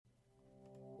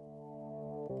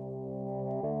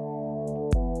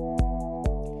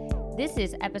This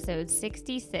is episode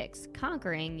 66,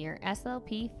 Conquering Your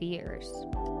SLP Fears.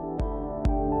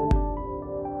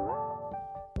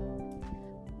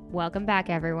 Welcome back,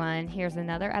 everyone. Here's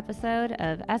another episode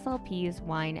of SLP's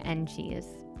Wine and Cheese.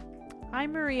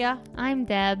 I'm Maria. I'm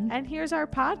Deb. And here's our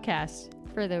podcast.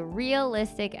 For the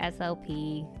realistic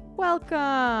SLP.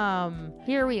 Welcome.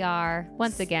 Here we are,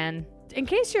 once again. In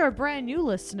case you're a brand new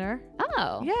listener.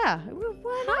 Oh. Yeah.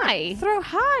 Hi.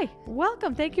 Hi.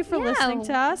 Welcome. Thank you for listening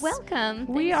to us. Welcome.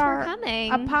 We Thanks are for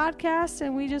coming. a podcast,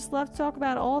 and we just love to talk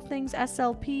about all things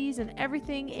SLPs and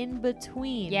everything in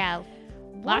between. Yeah.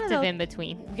 Lots of in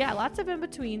between. Yeah, lots of in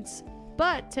betweens.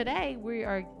 But today we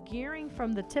are gearing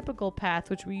from the typical path,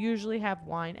 which we usually have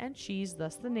wine and cheese,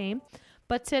 thus the name.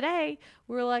 But today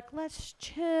we're like, let's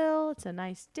chill. It's a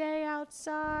nice day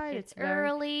outside. It's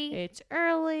early. It's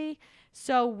early.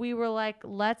 So we were like,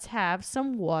 let's have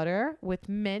some water with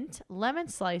mint, lemon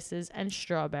slices, and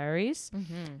strawberries.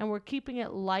 Mm-hmm. And we're keeping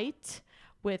it light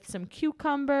with some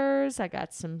cucumbers. I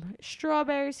got some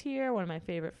strawberries here, one of my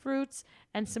favorite fruits,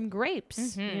 and some grapes.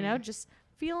 Mm-hmm. You know, just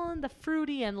feeling the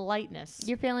fruity and lightness.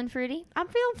 You're feeling fruity? I'm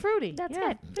feeling fruity. That's yeah,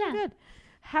 good. feeling Yeah. good.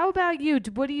 How about you?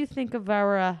 What do you think of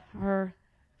our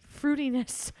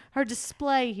fruitiness, our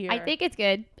display here? I think it's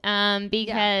good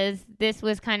because this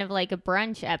was kind of like a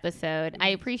brunch episode. I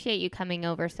appreciate you coming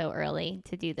over so early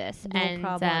to do this. No and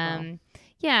problemo.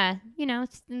 yeah, you know,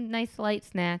 it's a nice light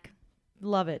snack.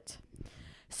 Love it.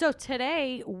 So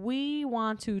today we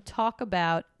want to talk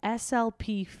about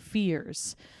SLP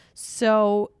fears.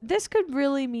 So this could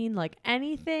really mean like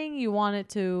anything you want it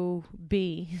to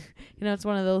be. You know, it's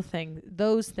one of those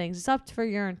things. It's up for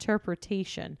your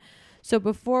interpretation. So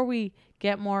before we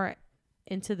get more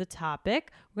into the topic,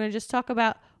 we're going to just talk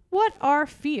about what are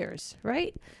fears,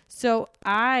 right? So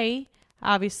I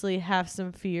obviously have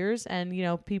some fears, and, you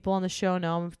know, people on the show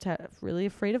know I'm really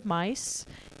afraid of mice.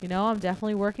 You know, I'm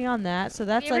definitely working on that. So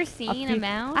that's Have you like ever seen a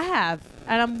mouse? I have,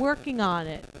 and I'm working on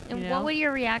it. And you what know? would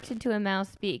your reaction to a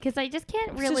mouse be? Because I just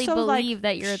can't It's really just so, like, believe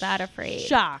that you're that afraid.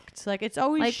 Shocked. Like, it's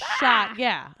always Like, shocked.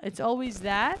 Yeah, it's always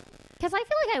that. Because I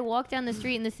feel like I walk down the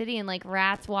street in the city and like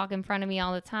rats walk in front of me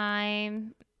all the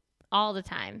time. All the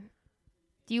time.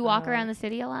 Do you walk around the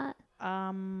city a lot?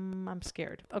 I'm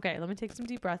scared. Okay, let me take some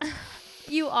deep breaths.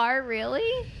 You are really?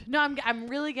 No, I'm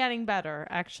really getting better.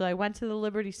 Actually, I went to the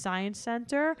Liberty Science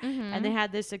Center, and they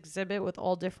had this exhibit with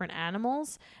all different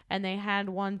animals, and they had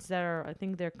ones that are, I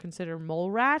think they're considered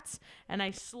mole rats, and I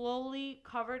slowly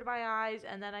covered my eyes,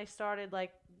 and then I started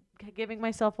like giving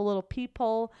myself a little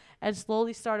peephole and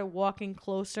slowly started walking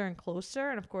closer and closer.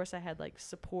 And of course I had like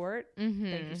support.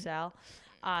 Thank you, Sal,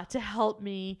 to help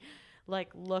me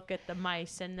like look at the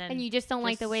mice. And then And you just don't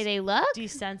like the way they look?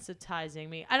 Desensitizing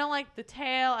me. I don't like the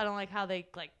tail. I don't like how they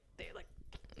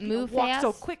Move walk fast?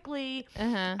 so quickly.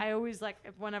 Uh-huh. I always like,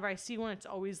 whenever I see one, it's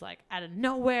always like out of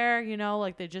nowhere, you know,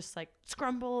 like they just like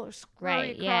scramble or scurry Right,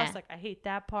 across. yeah. Like I hate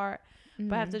that part.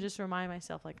 But I have to just remind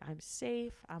myself, like, I'm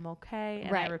safe, I'm okay,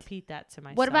 and I Right. repeat that to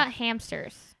myself. What about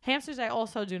hamsters? Hamsters? I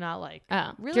also do not like.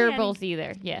 Oh, Really gerbils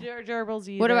either. Yeah. Gerbils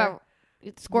either. What about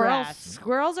squirrels? Rats.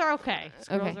 Squirrels are okay.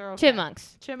 Squirrels are okay.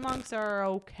 Chipmunks. Chipmunks are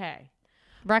okay.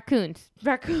 Raccoons.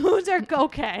 Raccoons are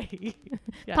okay.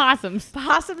 Yeah. Possums.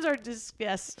 Possums are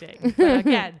disgusting. But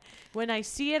again, when I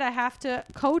see it, I have to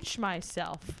coach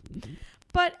myself.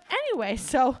 But anyway,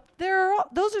 so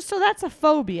that's a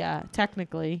phobia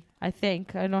technically. I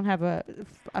think I don't have a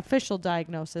official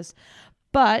diagnosis,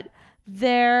 but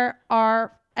there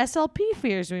are SLP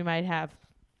fears we might have.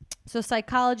 So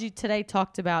Psychology Today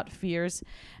talked about fears,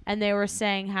 and they were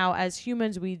saying how as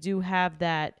humans we do have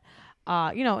that.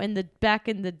 You know, back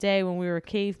in the day when we were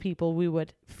cave people,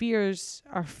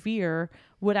 our fear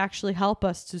would actually help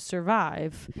us to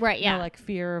survive. Right, You know, yeah. like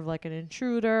fear of like an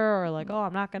intruder or like, oh,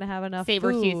 I'm not going to have enough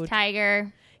Saber-toothed food.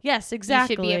 tiger. Yes,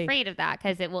 exactly. You should be afraid of that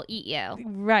because it will eat you.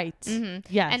 Right.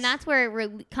 Yes. And that's where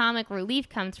comic relief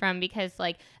comes from, because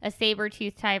like a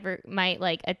saber-toothed tiger might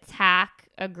like attack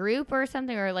a group or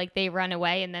something, or like they run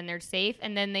away and then they're safe,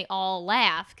 and then they all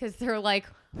laugh because they're like,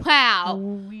 wow,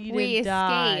 we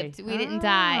escaped. We didn't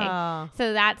die.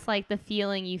 So that's like the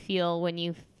feeling you feel when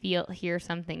you hear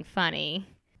something funny.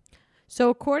 So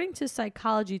according to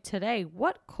Psychology Today,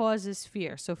 what causes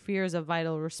fear? So fear is a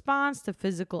vital response to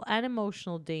physical and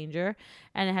emotional danger,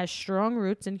 and it has strong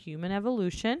roots in human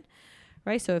evolution,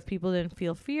 right? So if people didn't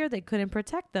feel fear, they couldn't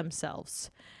protect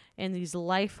themselves in these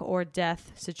life or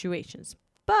death situations.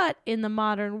 But in the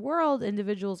modern world,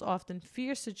 individuals often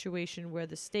fear situations where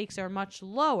the stakes are much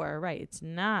lower, right? It's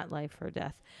not life or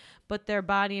death, but their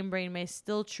body and brain may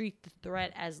still treat the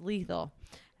threat as lethal.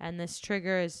 And this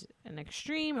trigger is an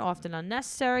extreme, often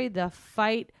unnecessary, the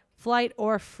fight, flight,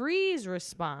 or freeze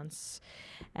response.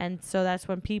 And so that's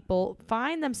when people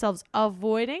find themselves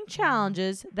avoiding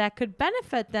challenges that could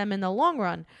benefit them in the long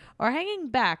run or hanging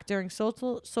back during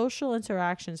social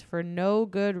interactions for no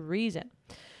good reason.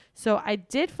 So I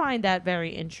did find that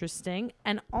very interesting.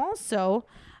 And also,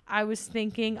 I was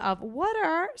thinking of what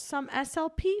are some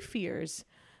SLP fears?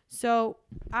 So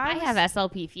I have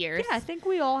SLP fears. Yeah, I think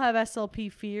we all have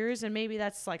SLP fears, and maybe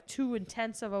that's like too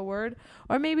intense of a word.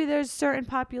 Or maybe there's certain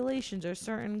populations or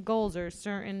certain goals or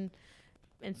certain,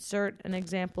 insert an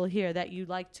example here, that you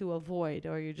like to avoid,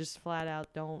 or you just flat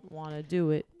out don't want to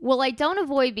do it. Well, I don't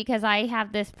avoid because I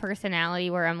have this personality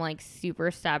where I'm like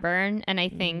super stubborn, and I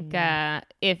think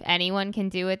if anyone can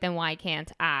do it, then why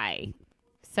can't I?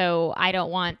 So I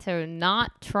don't want to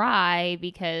not try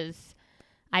because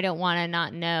I don't want to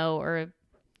not know, or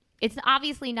it's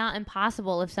obviously not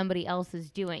impossible if somebody else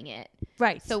is doing it.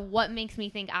 Right. So what makes me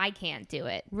think I can't do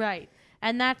it? Right.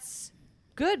 And that's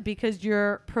good because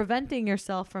you're preventing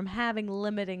yourself from having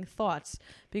limiting thoughts,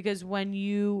 because when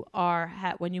you are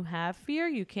when you have fear,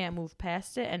 you can't move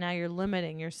past it, and now you're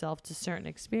limiting yourself to certain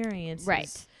experiences.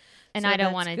 Right. And So I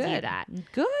don't that's want to do good. that.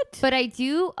 Good. But I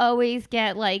do always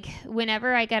get, like,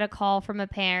 whenever I get a call from a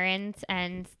parent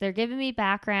and they're giving me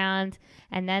background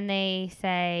and then they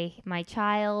say, my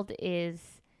child is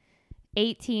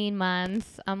 18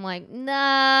 months, I'm like, no,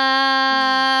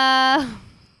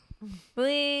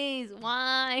 please,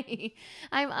 why?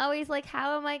 I'm always like,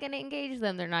 how am I going to engage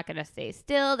them? They're not going to stay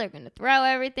still. They're going to throw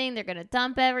everything. They're going to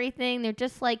dump everything. They're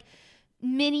just like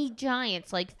mini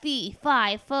giants, like fee,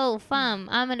 fi, fo, fum.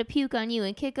 I'm going to puke on you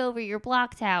and kick over your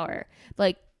block tower.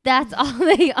 Like, that's all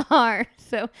they are.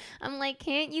 So I'm like,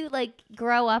 can't you like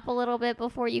grow up a little bit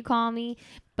before you call me?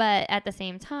 But at the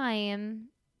same time,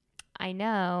 I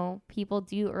know people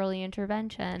do early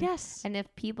intervention. Yes. And if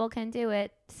people can do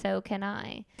it, so can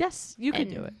I. Yes, you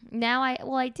can do it. Now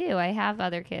I do. I have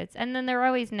other kids. And then they're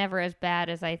always never as bad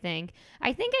as I think.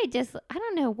 I think I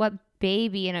don't know what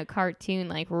baby in a cartoon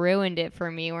like ruined it for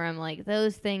me, where I'm like,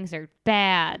 those things are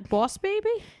bad. Boss Baby?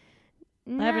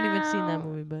 No. I haven't even seen that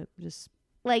movie, but just...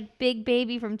 Like Big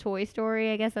Baby from Toy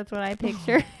Story, I guess that's what I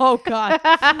picture. Oh, God.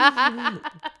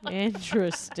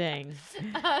 Interesting.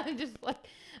 I'm just like,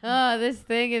 oh, this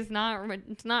thing is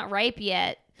it's not ripe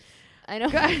yet. I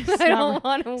don't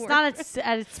want to work. It's not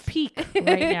at its peak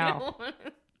right now.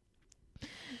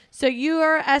 So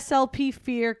your SLP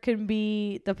fear can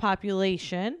be the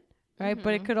population, right? Mm-hmm.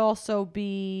 But it could also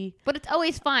be... But it's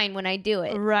always fine when I do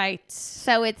it. Right.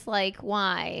 So it's like,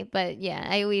 why? But yeah,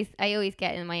 I always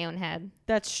get in my own head.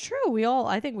 That's true.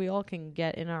 I think we all can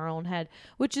get in our own head,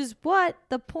 which is what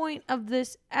the point of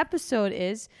this episode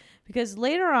is, because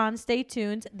later on, stay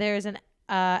tuned, there's an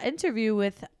interview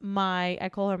with I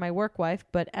call her my work wife,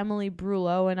 but Emily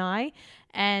Brulo and I,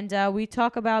 and we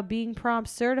talk about being prompt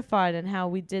certified and how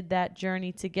we did that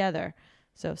journey together.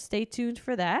 So stay tuned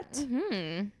for that.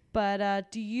 Mm-hmm.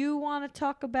 But do you want to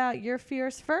talk about your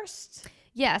fears first?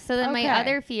 Yeah, so then Okay. my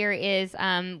other fear is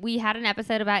we had an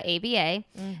episode about ABA.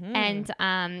 Mm-hmm.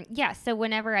 And so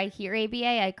whenever I hear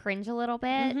ABA, I cringe a little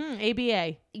bit. Mm-hmm.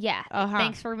 ABA. Yeah, Uh-huh.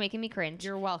 Thanks for making me cringe.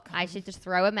 You're welcome. I should just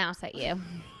throw a mouse at you.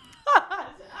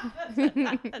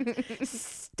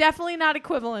 It's definitely not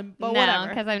equivalent, but no, whatever.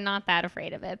 because I'm not that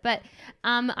afraid of it. But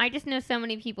I just know so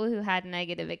many people who had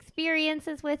negative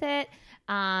experiences with it.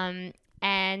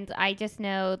 And I just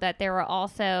know that there are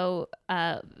also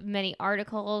many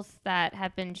articles that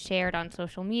have been shared on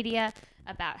social media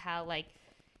about how, like,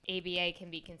 ABA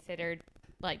can be considered,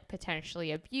 like,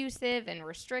 potentially abusive and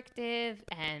restrictive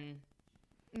and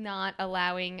not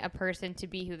allowing a person to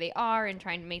be who they are and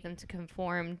trying to make them to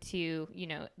conform to,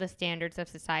 the standards of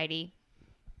society.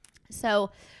 So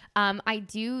I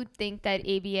do think that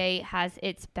ABA has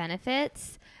its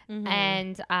benefits. Mm-hmm.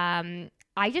 And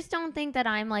I just don't think that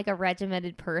I'm like a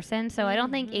regimented person. So I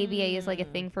don't think ABA is like a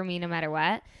thing for me no matter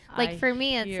what. Like for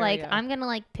me, it's like I'm going to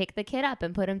like pick the kid up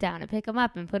and put him down and pick him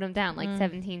up and put him down like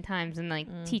 17 times and like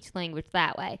teach language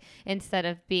that way instead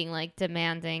of being like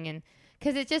demanding, and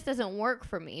because it just doesn't work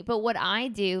for me. But what I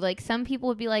do, like some people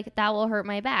would be like, that will hurt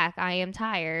my back. I am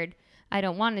tired. I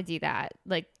don't want to do that,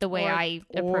 like the way I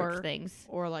approach things.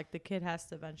 Or like the kid has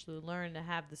to eventually learn to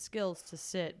have the skills to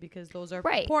sit, because those are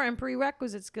right. important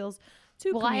prerequisite skills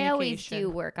to well, communication. I always do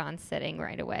work on sitting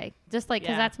right away, just like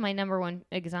because that's my number one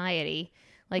anxiety.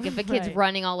 Like if a kid's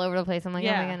running all over the place, I'm like,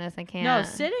 oh my goodness, I can't. No,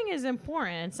 sitting is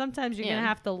important, and sometimes you're gonna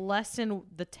have to lessen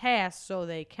the task so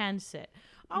they can sit.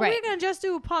 Oh, right. We're going to just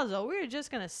do a puzzle. We're just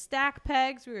going to stack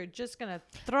pegs. We're just going to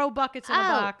throw buckets in a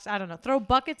box. I don't know. Throw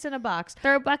buckets in a box.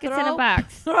 Throw buckets in a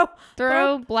box.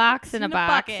 Throw blocks in a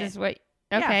box bucket. is what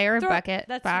Okay, or a bucket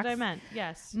That's box. what I meant.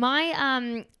 Yes.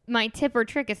 My tip or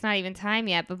trick, it's not even time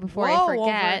yet, but before I Whoa,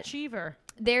 forget, overachiever.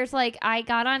 there's like, I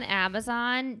got on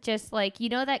Amazon just like, you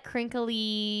know, that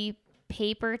crinkly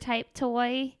paper type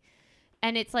toy?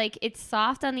 And it's like, it's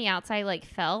soft on the outside like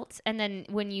felt, and then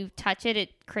when you touch it,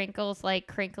 it crinkles like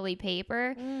crinkly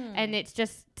paper, and it's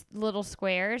just little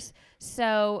squares.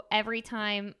 So every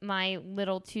time my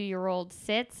little 2-year-old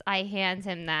sits, I hand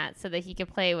him that so that he can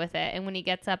play with it, and when he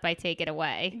gets up, I take it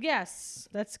away. Yes,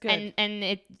 that's good. And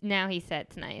it now he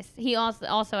sits nice. He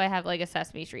also I have like a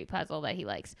Sesame Street puzzle that he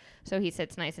likes, so he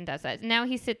sits nice and does that. Now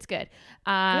he sits good.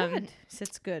 Good.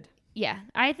 Sits good. Yeah,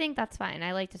 I think that's fine.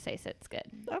 I like to say sits good.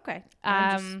 Okay.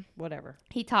 Whatever.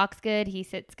 He talks good. He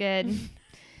sits good.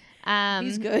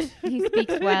 He's good. He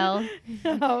speaks well.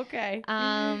 Okay.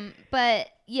 But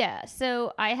yeah,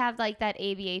 so I have like that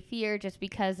ABA fear just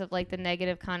because of like the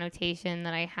negative connotation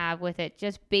that I have with it,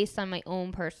 just based on my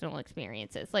own personal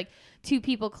experiences. Like 2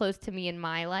 people close to me in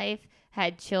my life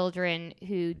had children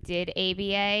who did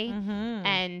ABA,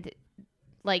 and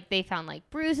like they found like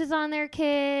bruises on their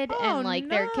kid, and like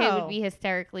their kid would be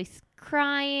hysterically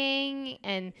crying,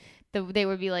 and they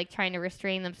would be like trying to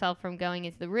restrain themselves from going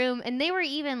into the room. And they were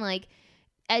even like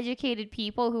educated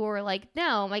people who were like,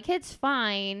 no, my kid's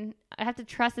fine. I have to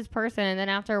trust this person. And then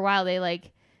after a while, they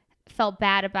like felt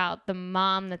bad about the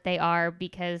mom that they are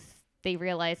because they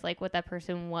realized like what that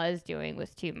person was doing was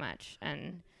too much.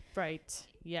 And right.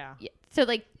 Yeah. so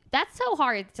like that's so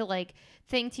hard to like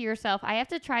think to yourself, I have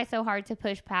to try so hard to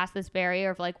push past this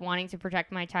barrier of like wanting to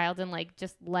protect my child and like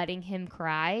just letting him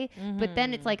cry. But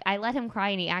then it's like I let him cry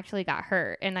and he actually got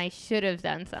hurt, and I should have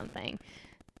done something.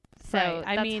 So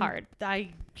that's hard.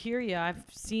 I hear you. I've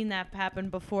seen that happen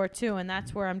before too, and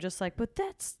that's where I'm just like, but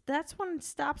that's when it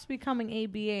stops becoming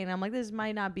ABA, and I'm like, this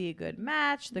might not be a good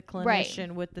match. The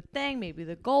clinician with the thing, maybe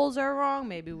the goals are wrong.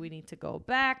 Maybe we need to go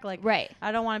back. Like,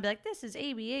 I don't want to be like, this is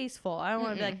ABA's fault. I don't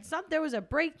want to be like, there was a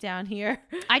breakdown here.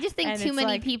 I just think too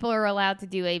many people are allowed to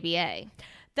do ABA.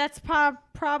 That's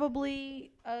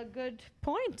probably a good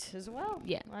point as well.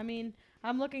 Yeah. I mean,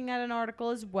 I'm looking at an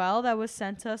article as well that was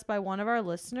sent to us by one of our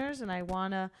listeners, and I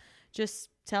want to just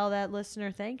tell that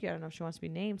listener thank you. I don't know if she wants to be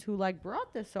named, who like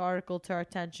brought this article to our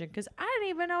attention, because I didn't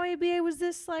even know ABA was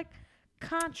this like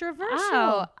controversial.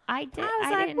 Oh, I did. I was I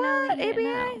like, didn't what? know that you ABA?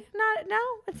 didn't know.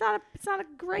 It's not a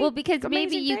great. Well, because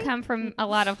maybe you thing. come from a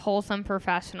lot of wholesome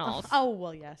professionals. Oh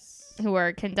well, yes. Who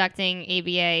are conducting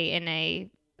ABA in a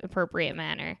appropriate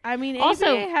manner. I mean,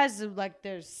 also, ABA has like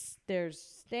there's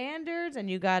standards, and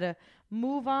you gotta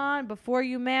move on before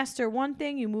you master one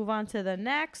thing. You move on to the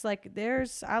next. Like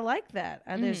I like that,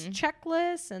 and there's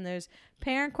checklists, and there's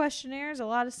parent questionnaires. A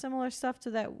lot of similar stuff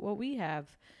to that what we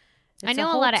have. I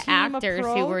know a lot of actors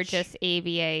who were just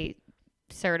ABA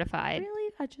certified.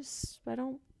 Really,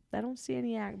 I don't see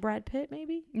any Brad Pitt,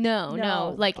 maybe?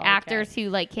 No. Like actors who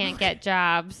like can't get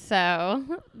jobs, so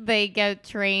they get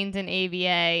trained in ABA,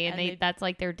 and that's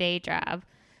like their day job.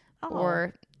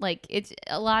 Or like it's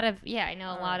a lot of I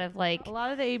know a lot of like a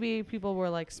lot of the ABA people were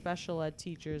like special ed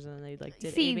teachers, and they like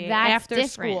did see ABA that's after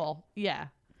different. school. Yeah.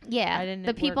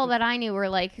 The people that I knew were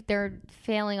like they're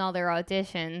failing all their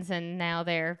auditions, and now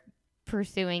they're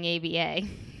pursuing ABA.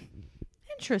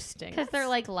 Interesting. Because they're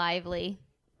like lively.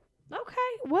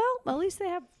 Okay, well, at least they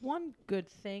have one good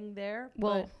thing there.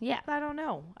 Well, yeah. I don't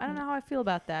know. I don't know how I feel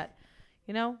about that.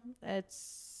 You know, I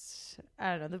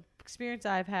don't know. The experience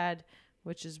I've had,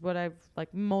 which is what I've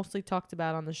like mostly talked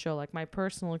about on the show, like my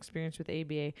personal experience with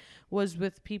ABA was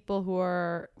with people who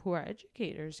are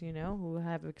educators, you know, who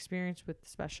have experience with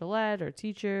special ed or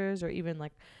teachers, or even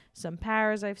like some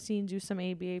paras I've seen do some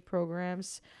ABA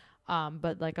programs.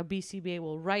 But like a BCBA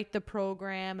will write the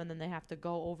program, and then they have to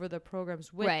go over the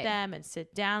programs with them and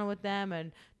sit down with them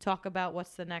and talk about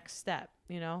what's the next step,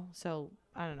 you know? So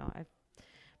I don't know.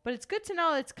 But it's good to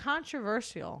know it's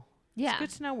controversial. Yeah. It's good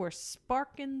to know we're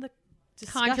sparking the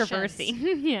discussions. Controversy.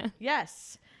 Yeah.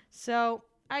 Yes. So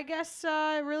I guess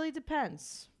it really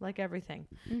depends, like everything.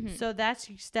 Mm-hmm. So that's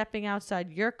you stepping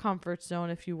outside your comfort zone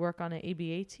if you work on an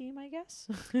ABA team, I guess.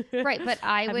 Right, but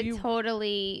I would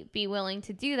totally be willing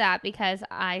to do that, because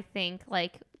I think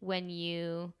like when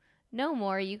you know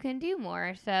more, you can do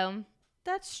more. So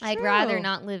that's true. I'd rather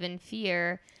not live in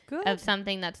fear of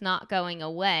something that's not going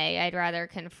away. I'd rather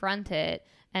confront it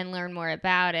and learn more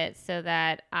about it so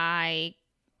that I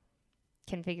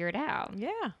can figure it out.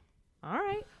 Yeah. All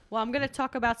right. Well, I'm going to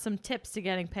talk about some tips to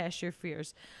getting past your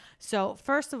fears. So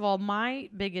first of all, my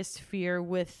biggest fear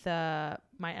with my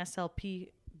SLP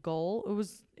goal,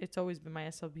 it's always been my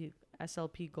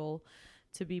SLP goal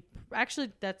to be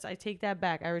actually I take that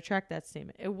back. I retract that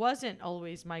statement. It wasn't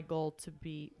always my goal to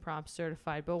be prompt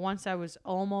certified, but once I was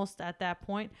almost at that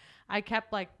point, I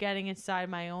kept like getting inside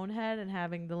my own head and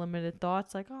having the limited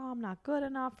thoughts like, oh, I'm not good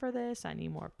enough for this. I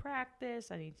need more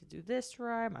practice. I need to do this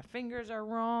right. My fingers are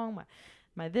wrong.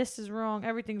 My this is wrong.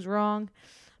 Everything's wrong.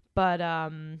 But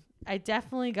I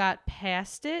definitely got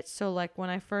past it. So like when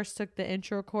I first took the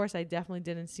intro course, I definitely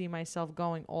didn't see myself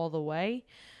going all the way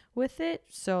with it.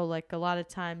 So like a lot of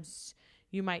times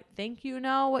you might think you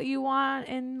know what you want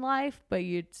in life, but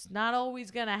it's not always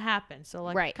going to happen. So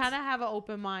like kind of have an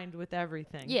open mind with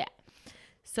everything. Yeah.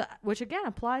 So, which again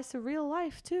applies to real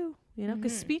life too, you know,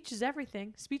 because speech is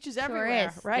everything. Speech is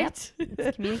everywhere, is. right? Yep.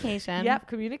 It's communication. Yep,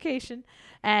 communication.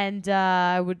 And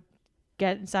I would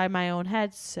get inside my own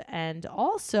heads. And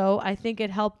also, I think it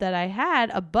helped that I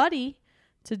had a buddy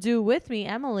to do with me,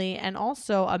 Emily, and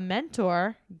also a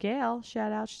mentor, Gail.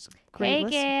 Shout out, she's a great listener.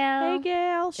 Gail. Hey,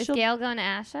 Gail. Is Gail going to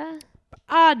ASHA?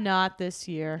 Not this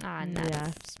year.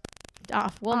 Nuts. Yeah.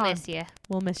 We'll miss you.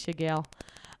 We'll miss you, Gail.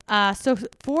 So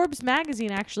Forbes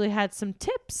magazine actually had some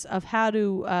tips of how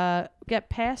to get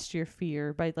past your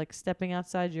fear by like stepping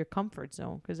outside your comfort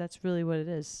zone, because that's really what it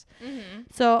is. Mm-hmm.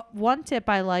 So one tip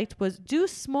I liked was do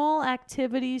small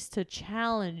activities to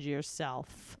challenge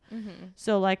yourself. Mm-hmm.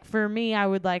 So like for me, I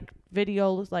would like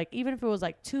videos, like even if it was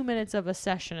like 2 minutes of a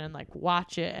session, and like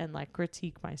watch it and like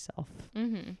critique myself.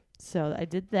 Mm-hmm. So I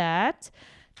did that.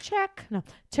 Check. No,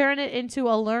 turn it into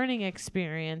a learning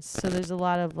experience. So there's a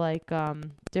lot of like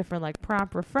different like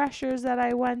prompt refreshers that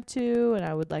I went to, and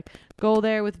I would like go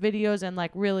there with videos and like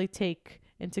really take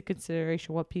into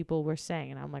consideration what people were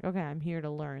saying. And I'm like, okay, I'm here to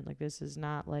learn. Like this is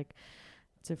not like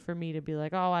for me to be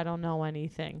like, oh, I don't know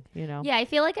anything, you know? Yeah, I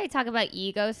feel like I talk about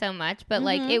ego so much, but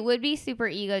like it would be super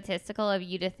egotistical of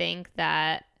you to think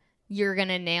that you're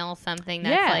gonna nail something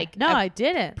that's like no, I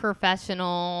didn't.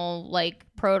 Professional like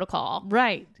protocol,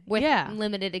 right? With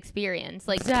limited experience.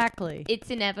 Like exactly,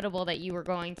 it's inevitable that you were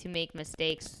going to make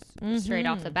mistakes straight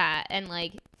off the bat, and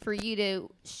like for you to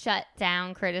shut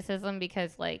down criticism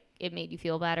because like it made you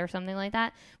feel bad or something like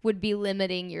that would be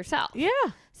limiting yourself. Yeah.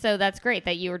 So that's great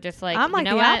that you were just like, I'm like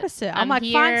you know the what? opposite. I'm like,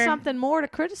 find something more to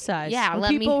criticize. Yeah,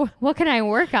 when what can I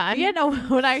work on? You know,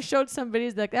 when I showed some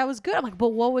videos, like, that was good. I'm like, but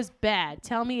what was bad?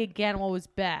 Tell me again what was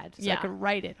bad. So I could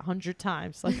write it 100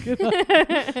 times. Like, so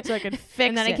I can fix it.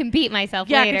 And then I can beat myself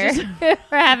Yeah, later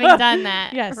for having done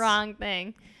that wrong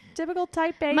thing. Typical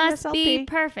type A Must SLP. be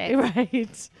perfect.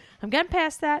 Right. I'm getting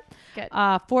past that. Good.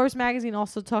 Forbes magazine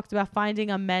also talked about finding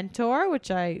a mentor,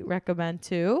 which I recommend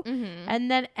too. Mm-hmm.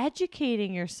 And then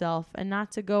educating yourself and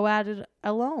not to go at it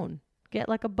alone. Get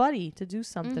like a buddy to do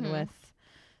something with.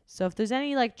 So if there's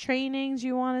any like trainings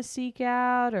you want to seek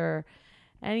out, or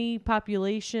any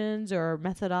populations or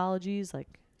methodologies,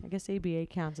 like I guess ABA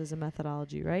counts as a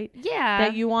methodology, right? Yeah.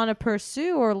 That you want to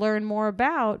pursue or learn more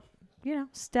about, you know,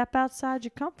 step outside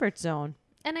your comfort zone.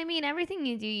 And I mean, everything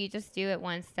you do, you just do it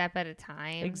one step at a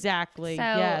time. Exactly. So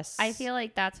yes. I feel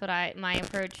like that's what my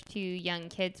approach to young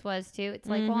kids was too. It's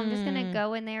like, well, I'm just going to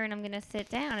go in there and I'm going to sit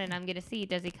down and I'm going to see,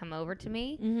 does he come over to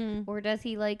me? Or does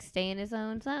he like stay in his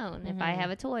own zone? If I have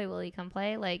a toy, will he come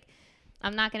play? Like,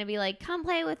 I'm not going to be like, come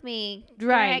play with me,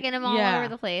 dragging him all over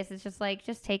the place. It's just like,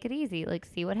 just take it easy. Like,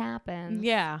 see what happens.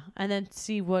 Yeah. And then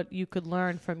see what you could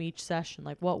learn from each session,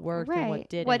 like what worked and what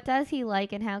didn't. What does he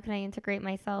like and how can I integrate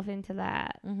myself into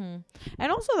that? And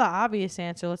also the obvious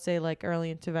answer, let's say like early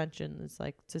intervention, is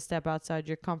like to step outside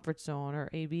your comfort zone, or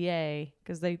ABA,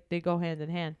 because they go hand in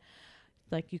hand.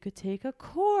 Like you could take a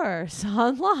course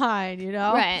online, you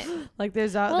know? Right. Like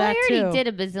there's that I too. already did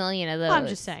a bazillion of those. I'm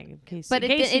just saying in case. But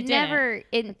in case it never,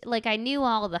 like I knew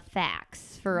all the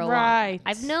facts for a while.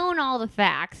 I've known all the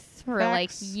facts for like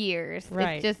years.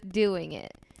 Right. It's just doing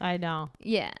it. I know.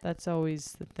 Yeah. That's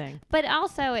always the thing. But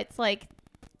also it's like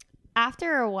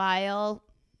after a while,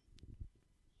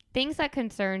 things that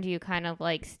concerned you kind of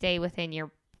like stay within your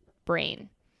brain.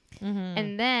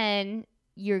 And then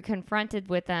you're confronted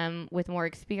with them with more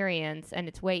experience, and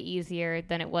it's way easier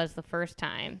than it was the first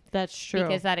time. That's true.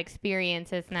 Because that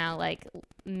experience has now like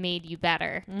made you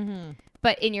better.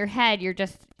 But in your head, you're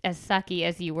just as sucky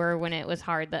as you were when it was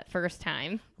hard that first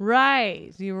time.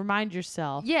 Right. You remind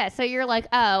yourself. Yeah. So you're like,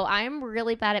 oh, I'm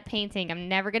really bad at painting. I'm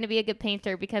never going to be a good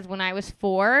painter because when I was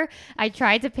 4, I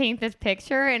tried to paint this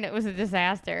picture and it was a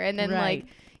disaster. And then like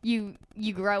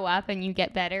you grow up and you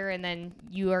get better, and then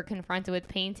you are confronted with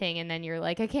painting, and then you're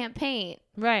like, I can't paint.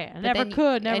 Right. I never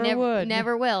could, never would.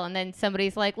 Never will. And then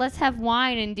somebody's like, let's have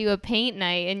wine and do a paint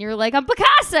night. And you're like, I'm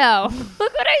Picasso.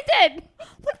 Look what I did.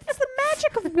 Look at It's the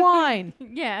magic of wine.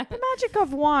 Yeah. The magic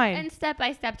of wine. And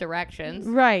step-by-step directions.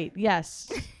 Right,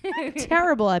 yes.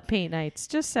 Terrible at paint nights,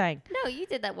 just saying. No, you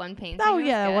did that one painting. Oh, It was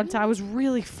yeah, good. one time I was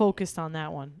really focused on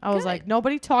that one. I was Good. like,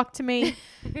 nobody talk to me.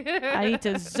 I need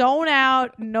to zone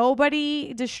out.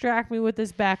 Nobody distract me with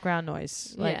this background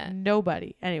noise. Like, Yeah.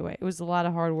 nobody. Anyway, it was a lot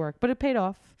of hard work, but it paid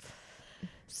off.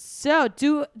 So,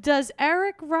 does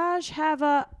Eric Raj have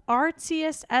a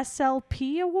artsiest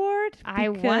SLP award? I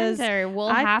Because wonder. We'll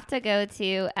I- have to go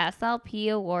to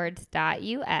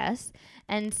slpawards.us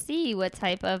and see what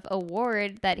type of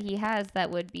award that he has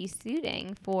that would be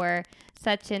suiting for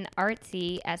such an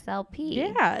artsy SLP.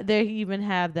 Yeah, they even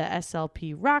have the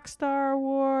SLP Rockstar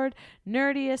Award,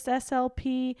 Nerdiest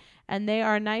SLP, and they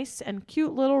are nice and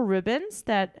cute little ribbons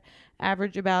that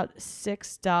average about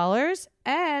 $6.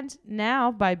 And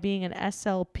now, by being an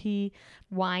SLP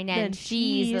Wine and and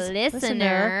cheese cheese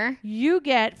listener. you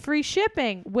get free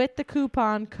shipping with the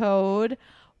coupon code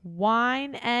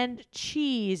Wine and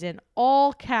Cheese in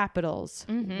all capitals.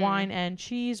 Mhm. Wine and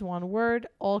Cheese, one word,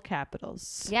 all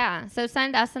capitals. Yeah. So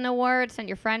send us an award, send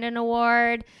your friend an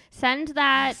award, send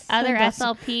that Send other us-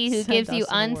 SLP who send gives you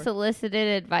us an award.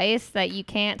 unsolicited advice that you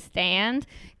can't stand.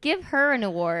 Give her an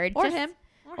award. Or Just- him.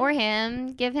 Or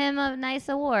him. Give him a nice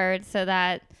award so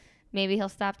that maybe he'll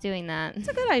stop doing that. It's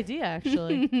a good idea,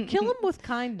 actually. Kill him with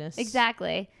kindness.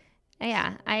 Exactly.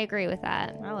 Yeah, I agree with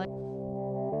that. I like.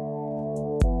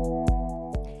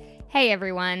 Hey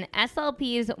everyone,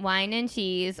 SLP's Wine and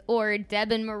Cheese, or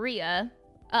Deb and Maria,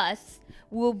 us,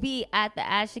 will be at the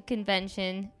ASHA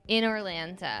convention in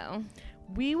Orlando.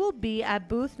 We will be at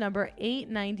booth number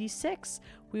 896.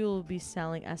 We will be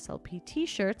selling SLP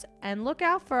t-shirts, and look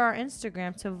out for our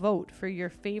Instagram to vote for your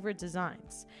favorite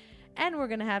designs. And we're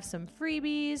going to have some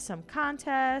freebies, some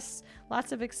contests,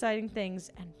 lots of exciting things,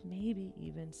 and maybe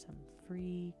even some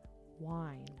free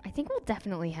wine. I think we'll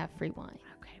definitely have free wine.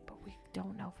 Okay, but we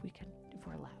don't know if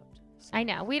we're allowed. So I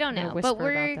know, we don't I'm gonna know, whisper but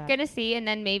we're about that. going to see, and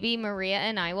then maybe Maria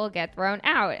and I will get thrown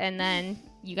out, and then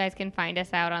you guys can find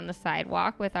us out on the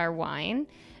sidewalk with our wine,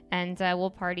 and we'll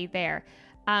party there.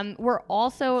 We're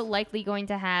also likely going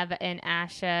to have an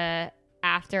ASHA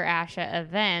after ASHA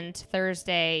event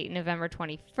Thursday, November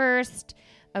 21st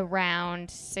around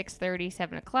 6:30,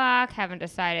 7 o'clock. Haven't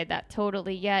decided that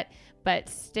totally yet, but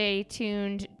stay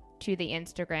tuned to the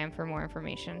Instagram for more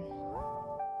information.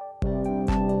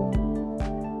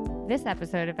 This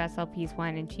episode of SLP's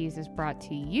Wine and Cheese is brought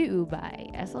to you by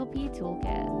SLP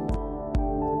Toolkit.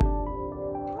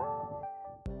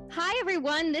 Hi,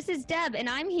 everyone. This is Deb, and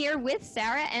I'm here with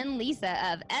Sarah and Lisa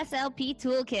of SLP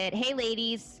Toolkit. Hey,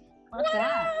 ladies. What's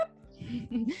that?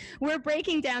 We're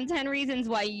breaking down 10 reasons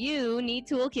why you need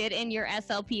Toolkit in your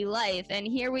SLP life. And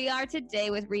here we are today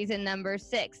with reason number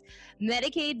 6.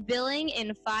 Medicaid billing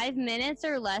in 5 minutes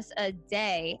or less a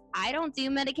day. I don't do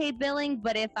Medicaid billing,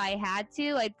 but if I had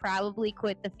to, I'd probably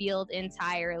quit the field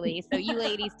entirely. So you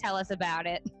ladies, tell us about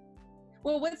it.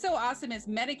 Well, what's so awesome is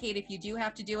Medicaid, if you do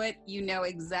have to do it, you know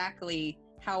exactly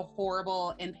how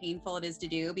horrible and painful it is to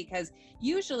do, because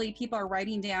usually people are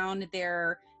writing down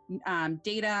their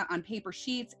data on paper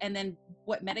sheets, and then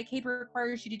what Medicaid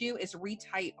requires you to do is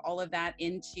retype all of that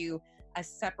into a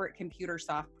separate computer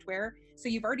software. So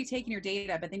you've already taken your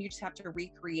data, but then you just have to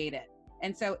recreate it.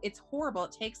 And so it's horrible.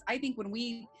 It takes, I think when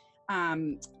we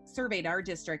surveyed our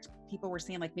district, people were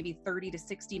saying like maybe 30 to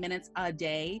 60 minutes a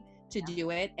day to do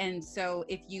it. And so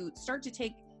if you start to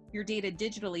take your data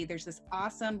digitally, there's this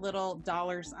awesome little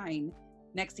dollar sign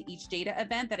next to each data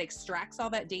event that extracts all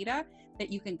that data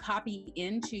that you can copy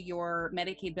into your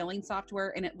Medicaid billing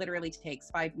software. And it literally takes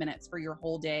 5 minutes for your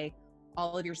whole day,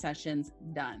 all of your sessions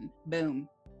done. Boom.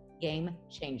 Game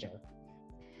changer.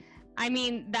 I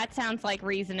mean, that sounds like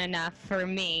reason enough for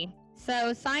me.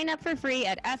 So sign up for free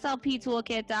at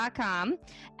slptoolkit.com.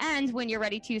 And when you're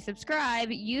ready to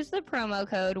subscribe, use the promo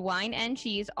code Wine and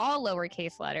Cheese, all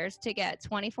lowercase letters, to get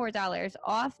 $24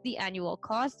 off the annual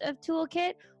cost of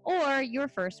Toolkit or your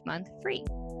first month free.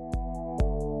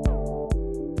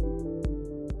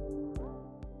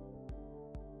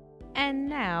 And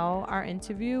now our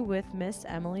interview with Miss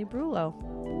Emily Brullo.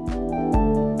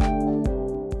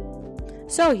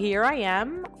 So here I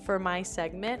am for my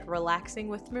segment, Relaxing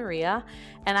with Maria,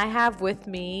 and I have with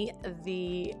me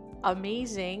the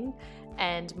amazing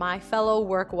and my fellow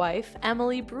work wife,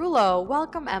 Emily Brullo.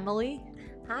 Welcome, Emily.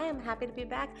 Hi, I'm happy to be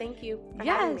back. Thank you for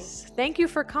having me. Yes, thank you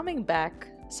for coming back.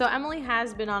 So Emily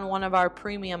has been on one of our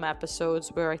premium episodes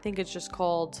where I think it's just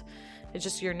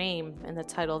your name in the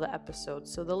title of the episode.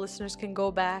 So the listeners can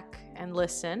go back and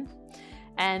listen.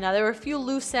 And there were a few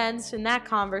loose ends in that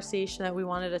conversation that we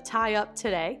wanted to tie up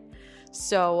today.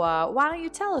 So why don't you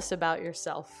tell us about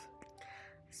yourself?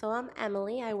 So I'm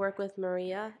Emily. I work with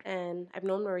Maria, and I've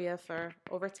known Maria for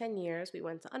over 10 years. We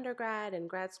went to undergrad and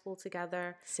grad school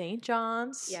together. St.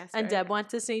 John's. Yes, And very- Deb went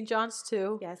to St. John's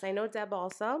too. Yes, I know Deb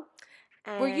also.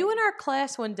 Were you And- in our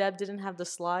class when Deb didn't have the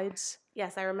slides?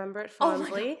 Yes, I remember it Oh my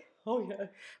fondly. Oh, yeah.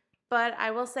 But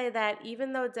I will say that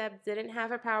even though Deb didn't have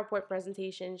her PowerPoint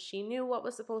presentation, she knew what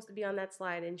was supposed to be on that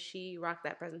slide, and she rocked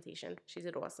that presentation. She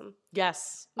did awesome.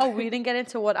 Yes. Oh, we didn't get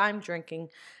into what I'm drinking.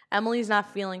 Emily's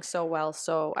not feeling so well,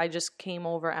 so I just came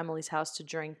over Emily's house to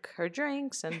drink her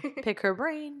drinks and pick her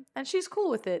brain, and she's cool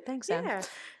with it. Thanks, Em. Yeah.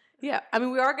 Yeah. I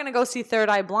mean, we are going to go see Third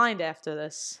Eye Blind after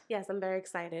this. Yes, I'm very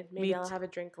excited. Maybe Me I'll too. have a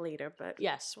drink later, but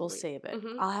Yes, we'll Wait. save it.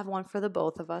 Mhm. I'll have one for the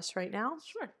both of us right now.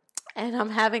 sure. And I'm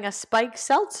having a spiked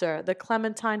seltzer, the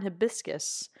Clementine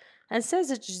Hibiscus. And it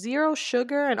says it's 0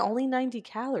 sugar and only 90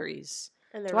 calories.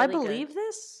 And they're Do I really believe good.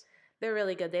 this? They're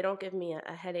really good. They don't give me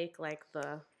a headache like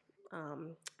the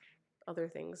other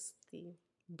things. The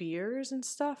Beers and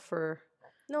stuff? Or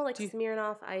No, like Do you-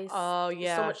 Smirnoff Ice. Oh, There's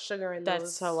yeah. So much sugar in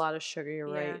That's those. a lot of sugar, you're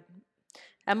Yeah. right.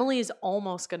 Emily is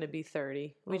almost going to be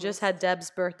 30. We just Almost. had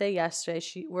Deb's birthday yesterday.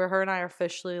 Her and I are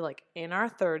officially like in our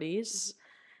 30s. Mm-hmm.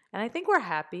 And I think we're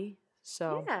happy.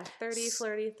 So Yeah, 30,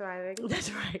 flirty, thriving.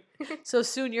 that's right. So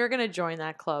soon you're going to join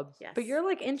that club. Yes. But you're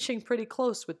like inching pretty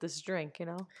close with this drink, you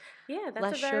know? Yeah, that's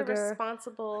Less a very sugar.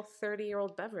 responsible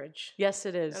 30-year-old beverage. Yes,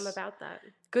 it is. I'm about that.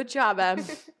 Good job, Em.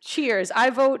 Cheers. I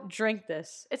vote drink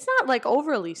this. It's not like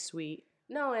overly sweet.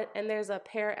 No, and there's a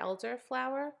pear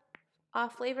elderflower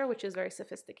flavor, which is very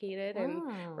sophisticated and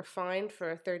Mm. refined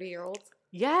for a 30-year-old.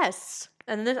 Yes.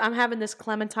 And this, I'm having this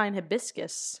Clementine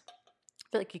Hibiscus.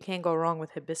 I feel like you can't go wrong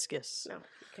with hibiscus. No,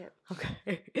 you can't.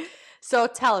 Okay. So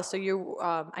tell us. So you,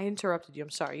 I interrupted you. I'm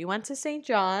sorry. You went to St.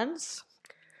 John's.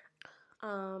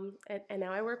 And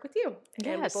now I work with you. And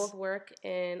we Yes. both work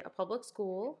in a public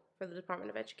school for the Department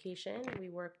of Education. We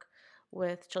work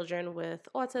with children with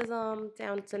autism,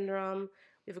 Down syndrome.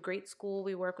 We have a great school.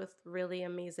 We work with really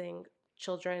amazing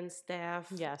children, staff,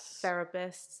 Yes.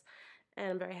 therapists,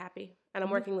 and I'm very happy. And I'm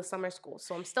Mhm. working the summer school,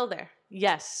 so I'm still there.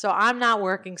 Yes. So I'm not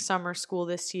working summer school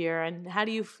this year. And how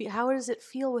do you feel? How does it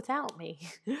feel without me?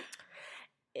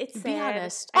 It's Be sad.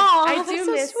 honest. I that's do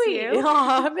so miss sweet. you.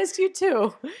 Oh, I miss you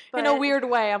too. In a But- weird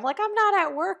way. I'm like, I'm not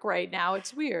at work right now.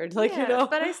 It's weird. Like, you Yeah, know.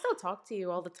 but I still talk to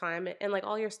you all the time, and like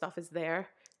all your stuff is there.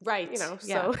 Right. you know,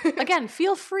 Yeah. so- Again,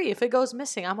 feel free. If it goes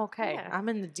missing, I'm okay. Yeah. I'm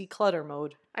in the declutter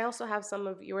mode. I also have some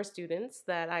of your students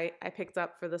that I picked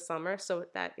up for the summer, so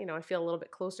that I feel a little bit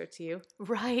closer to you,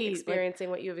 Right. experiencing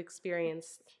what you've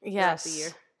experienced throughout Yes. the year.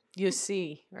 You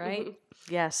see, right? Mhm.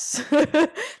 Yes.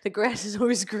 The grass is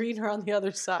always greener on the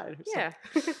other side. or Yeah.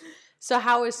 something. So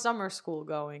how is summer school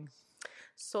going?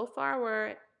 So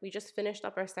far, we just finished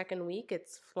up our second week.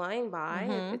 It's flying by.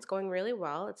 Mhm. It's going really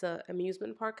well. It's a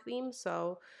amusement park theme,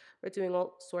 so we're doing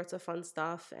all sorts of fun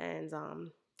stuff. And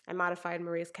I modified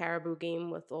Maria's Caribou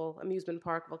game with all amusement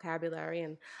park vocabulary,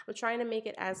 and I'm trying to make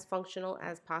it as functional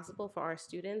as possible for our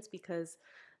students because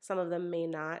some of them may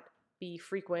not be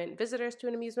frequent visitors to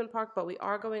an amusement park, but we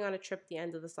are going on a trip the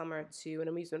end of the summer to an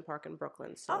amusement park in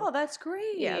Brooklyn. So Oh, that's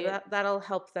great. yeah, that'll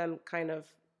help them kind of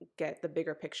get the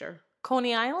bigger picture.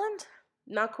 Coney Island?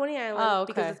 Not Coney Island Oh,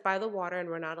 okay. because it's by the water and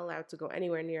we're not allowed to go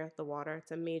anywhere near the water. It's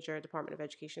a major Department of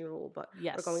Education rule, but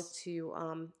Yes. we're going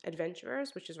to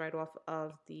Adventurers, which is right off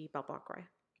of the Belt Parkway.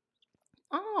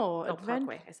 Oh, Belt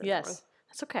Parkway. I said it yes. wrong.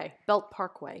 That's okay. Belt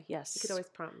Parkway. Yes. You could always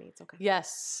prompt me. It's okay.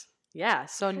 Yes. Yeah.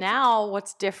 So now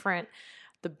what's different?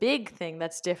 The big thing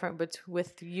that's different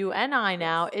with you and I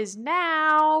now is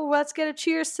now, let's get a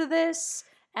cheers to this.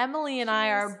 Emily and I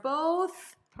are Cheers.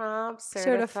 both Prompt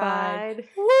certified. certified.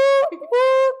 Woo,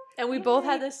 woo. And we both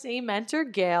had Yay. the same mentor,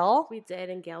 Gail. We did,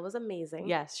 and Gail was amazing.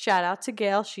 Yes. Shout out to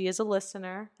Gail. She is a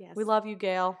listener. Yes. We love you,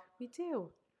 Gail. We do.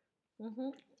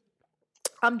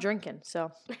 I'm drinking,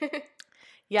 so.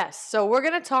 Yes. So we're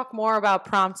going to talk more about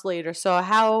prompts later. So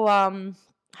how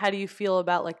do you feel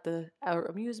about like our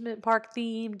amusement park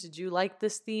theme? Did you like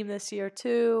this theme this year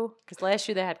too? Because last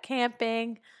year they had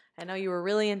camping. I know you were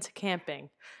really into camping.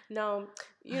 No,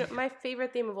 my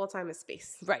favorite theme of all time is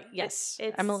space. Right. Yes.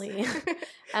 It's-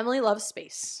 Emily loves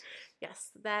space.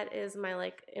 Yes, that is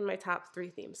in my top 3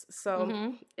 themes. So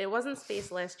Mhm. it wasn't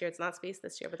space last year. It's not space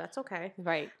this year, but that's okay.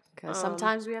 Right. Because Um,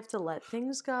 sometimes we have to let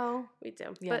things go. We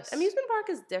do. Yes. But amusement park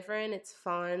is different. It's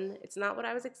fun. It's not what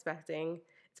I was expecting.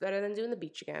 It's better than doing the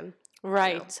beach again.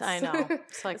 Right. I know.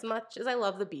 It's like As much as I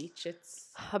love the beach,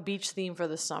 it's a beach theme for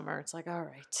the summer. It's like, all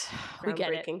right, we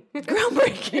get it. groundbreaking.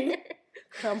 Groundbreaking.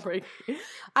 Groundbreaking.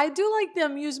 I do like the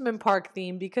amusement park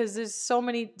theme because there's so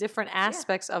many different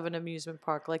aspects of an amusement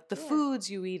park, like the foods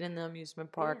you eat in the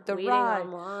amusement park, the waiting ride,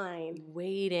 online.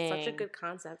 waiting. Such a good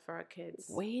concept for our kids.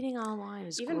 Waiting online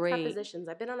is Even great. prepositions.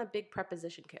 I've been on a big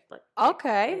preposition kit.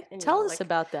 Okay, and, tell you know, us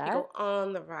about You that. go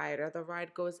on the ride, or the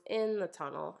ride goes in the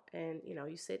tunnel, and you know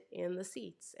you sit in the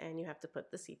seats, and you have to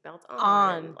put the seatbelt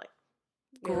on. And, like,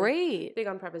 Great. big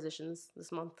on prepositions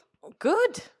this month.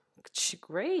 Good.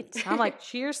 Great. I'm like,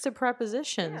 cheers to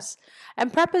prepositions.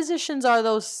 And prepositions are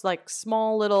those like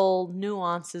small little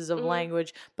nuances of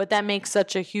language, but that makes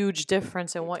such a huge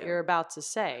difference in what you're about to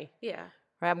say. Yeah.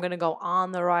 Right? I'm going to go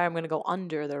on the ride. I'm going to go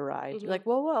under the ride. You're like,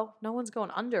 whoa. No one's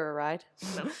going under a ride.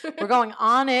 No. We're going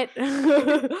on it.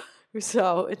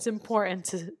 So it's important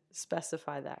to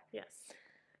specify that. Yes.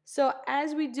 So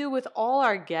as we do with all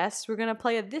our guests, we're going to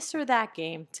play a this or that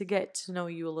game to get to know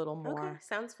you a little more. Okay,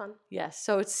 sounds fun. Yes,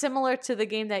 so it's similar to the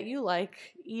game that you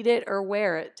like, Eat It or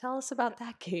Wear It. Tell us about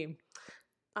that game.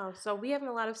 Oh, so we have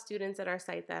a lot of students at our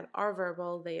site that are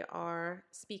verbal. They are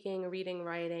speaking, reading,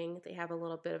 writing. They have a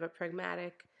little bit of a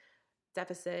pragmatic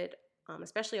deficit,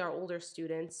 especially our older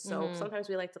students. So sometimes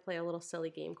we like to play a little silly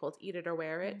game called Eat It or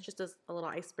Wear It, just as a little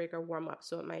icebreaker warm up.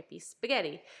 So it might be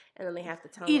spaghetti, and then they have to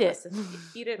tell us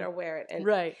if eat it or wear it. And,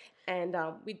 right. And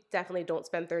we definitely don't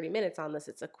spend 30 minutes on this.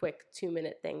 It's a quick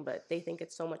 2-minute thing, but they think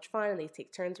it's so much fun, and they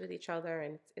take turns with each other,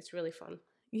 and it's really fun.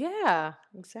 Yeah,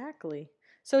 exactly.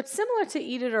 So it's similar to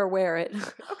Eat It or Wear It.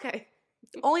 Okay.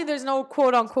 Only there's no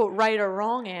quote unquote right or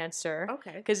wrong answer.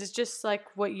 Okay. Because it's just like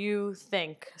what you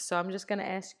think. So I'm just going to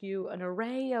ask you an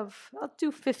array of, I'll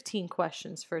do 15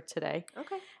 questions for today.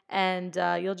 Okay. And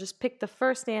you'll just pick the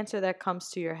first answer that comes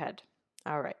to your head.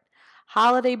 All right.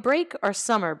 Holiday break or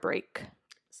summer break?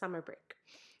 Summer break.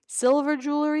 Silver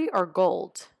jewelry or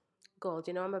gold? Gold.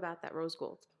 You know I'm about that rose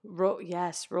gold.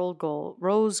 Yes,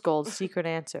 rose gold, secret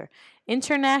answer.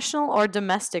 International or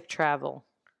domestic travel?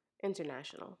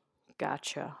 International.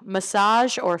 Gotcha.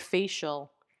 Massage or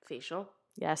facial? Facial.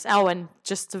 Yes. Oh, and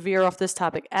just to veer off this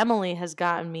topic, Emily has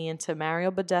gotten me into Mario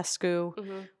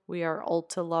Badescu. We are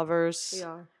Ulta lovers. We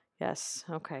are. Yes.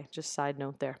 Okay. Just side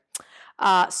note there.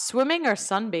 Swimming or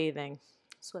sunbathing?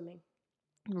 Swimming.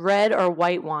 Red or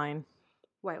white wine?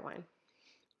 White wine.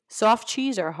 Soft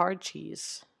cheese or hard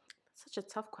cheese? Such a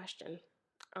tough question.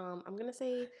 I'm going to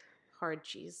say hard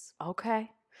cheese.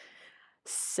 Okay.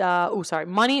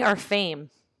 Money or fame?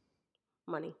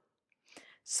 Money.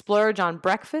 Splurge on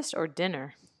breakfast or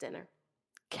dinner? Dinner.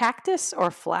 Cactus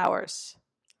or flowers?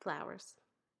 Flowers.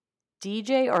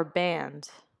 DJ or band?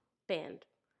 Band.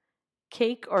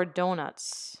 Cake or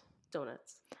donuts?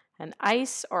 Donuts. And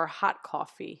ice or hot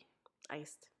coffee?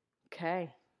 Iced.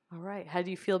 Okay. All right. How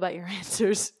do you feel about your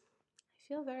answers? I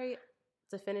feel very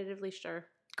definitively sure.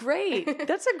 Great.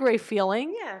 That's a great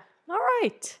feeling. Yeah. All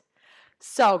right.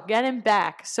 So getting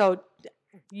back. So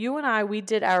you and I, we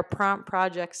did our prompt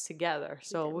projects together.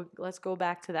 So let's go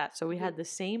back to that. So we had the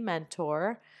same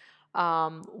mentor.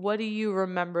 What do you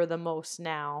remember the most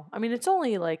now? I mean, it's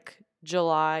only like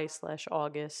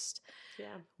July/August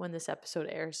when this episode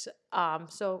airs.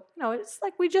 So, you know, it's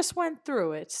like we just went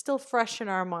through it. It's still fresh in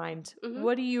our mind.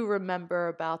 What do you remember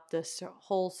about this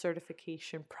whole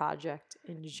certification project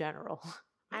in general?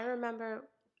 I remember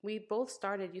we both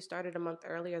started, you started a month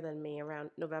earlier than me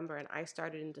around November, and I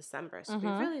started in December. So we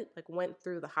really like went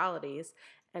through the holidays,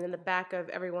 and in the back of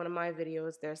every one of my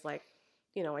videos, there's like,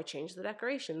 you know, I changed the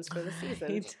decorations for the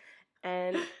season.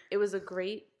 And it was a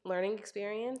great learning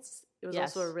experience. It was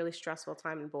also a really stressful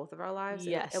time in both of our lives.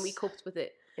 And we coped with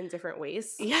it in different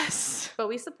ways. Yes. But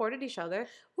we supported each other.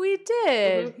 We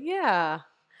did. Yeah.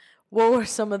 What were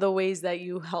some of the ways that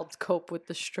you helped cope with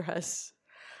the stress?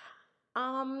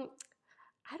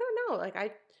 I don't know. Like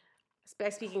by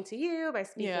speaking to you, by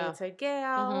speaking to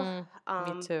Gail,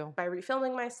 Me too. by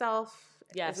refilming myself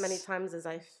as many times as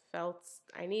I felt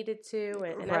I needed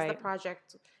to. And as the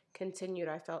project continued,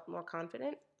 I felt more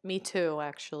confident. Me too,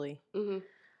 actually.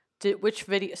 Which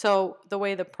video? So the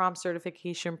way the prompt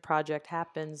certification project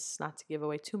happens, not to give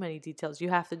away too many details, you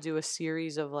have to do a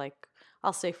series of like,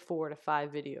 I'll say 4 to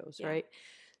 5 videos, right?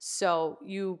 So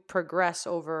you progress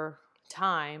over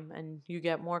time and you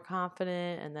get more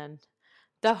confident, and then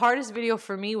the hardest video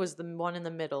for me was the one in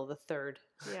the middle, the third.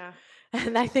 Yeah.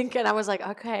 And I was like,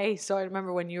 okay. So I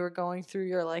remember when you were going through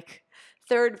your like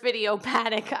third video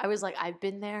panic, I was like, I've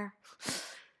been there.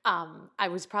 I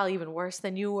was probably even worse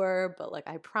than you were, but like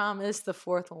I promise the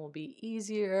fourth one will be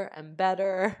easier and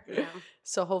better. Yeah.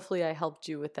 So hopefully I helped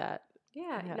you with that.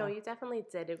 Yeah, no, you definitely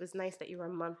did. It was nice that you were a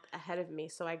month ahead of me,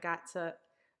 so I got to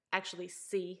actually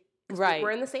see. Right.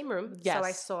 We're in the same room, yes. so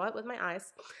I saw it with my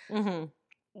eyes,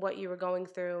 what you were going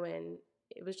through, and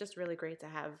it was just really great to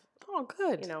have, Oh,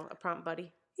 good. a prompt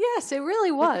buddy. Yes, it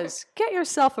really was. Get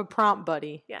yourself a prompt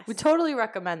buddy. Yes. We totally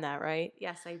recommend that, right?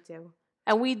 Yes, I do.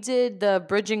 And we did the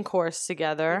bridging course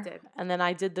together. We did. And then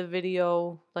I did the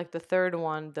video, like the third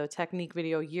one, the technique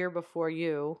video year before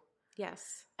you.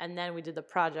 Yes. And then we did the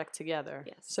project together.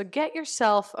 Yes. So get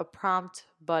yourself a prompt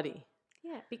buddy.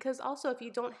 Yeah, because also if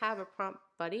you don't have a prompt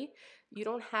buddy, you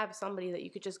don't have somebody that you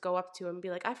could just go up to and be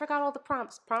like, I forgot all the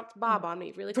prompts. Prompt Bob on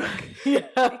me really quick. Yeah.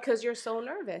 Because you're so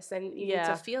nervous and you need Yeah.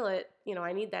 to feel it.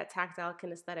 I need that tactile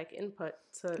kinesthetic input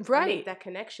to Right. make that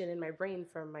connection in my brain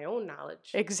for my own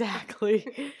knowledge.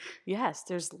 Exactly. Yes,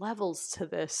 there's levels to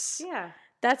this. Yeah.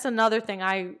 That's another thing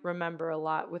I remember a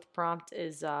lot with prompt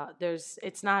is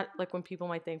it's not like when people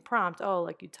might think prompt, oh,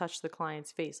 like you touch the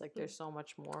client's face. Like there's so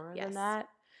much more Yes. than that.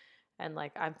 And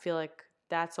like I feel like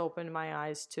that's opened my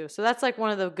eyes too. So that's like one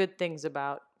of the good things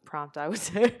about prompt, I would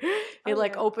say. It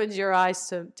like yeah. opens your eyes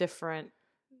to different,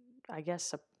 I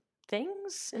guess,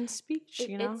 things in speech,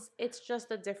 you know? It's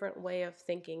just a different way of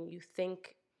thinking. You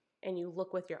think and you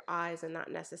look with your eyes and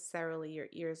not necessarily your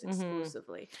ears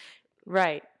exclusively.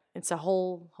 Right. It's a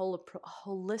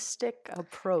holistic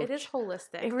approach. It is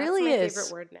holistic. It really That's is. my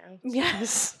favorite word now.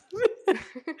 Yes.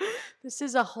 This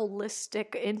is a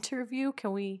holistic interview.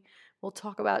 We'll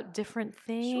talk about different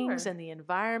things Sure. and the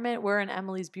environment. We're in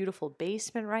Emily's beautiful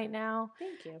basement right now.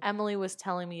 Thank you. Emily was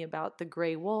telling me about the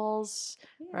gray walls,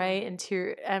 Yeah.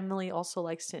 right? Emily also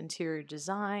likes to interior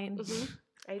design. Mhm.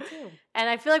 I do. And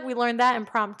I feel like we learned that in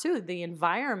prompt too. The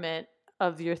environment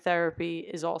of your therapy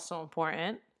is also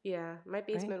important. Yeah, my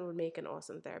basement would make an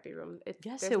awesome therapy room.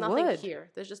 Yes, there's it nothing would.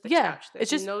 here. There's just a Yeah, couch. There's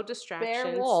it's just no distractions.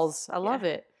 Bare walls. I love Yeah.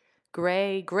 it.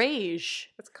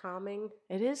 Grayish. It's calming.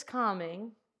 It is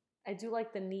calming. I do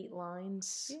like the neat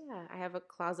lines. Yeah, I have a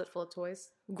closet full of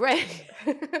toys. Great.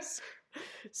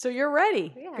 So you're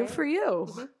ready. Yeah, I Good am. for you.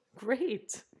 Mhm.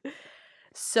 Great.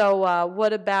 So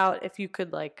what about if you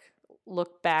could like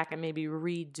look back and maybe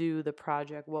redo the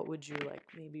project? What would you like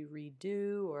maybe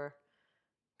redo? Or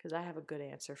because I have a good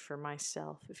answer for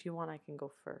myself. If you want, I can go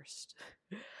first.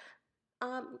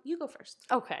 You go first.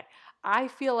 Okay. I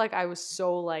feel like I was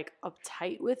so like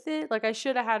uptight with it. Like I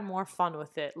should have had more fun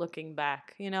with it looking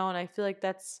back, and I feel like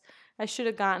I should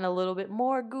have gotten a little bit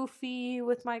more goofy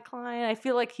with my client. I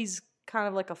feel like he's kind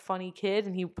of like a funny kid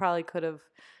and he probably could have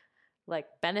like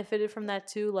benefited from that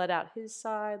too, let out his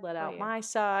side, let out yeah. my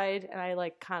side, and I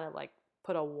like kind of like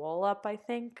put a wall up, I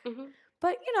think. Mm-hmm.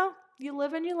 But you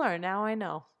live and you learn. Now I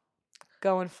know.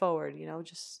 Going forward,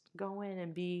 just go in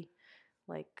and be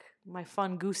like my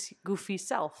fun goofy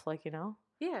self, like.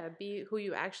 Yeah, be who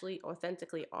you actually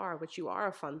authentically are, which you are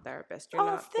a fun therapist. You're Oh,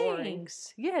 not boring.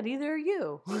 thanks. Yeah, neither are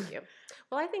you. Thank you.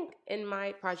 Well, I think in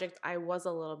my project I was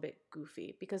a little bit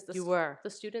goofy because You were. the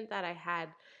student that I had,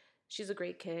 she's a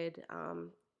great kid,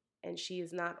 and she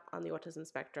is not on the autism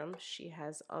spectrum. She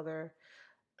has other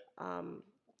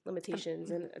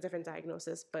limitations and a different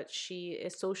diagnosis, but she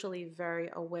is socially very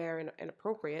aware and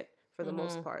appropriate for the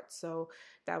most part. So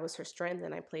that was her strength,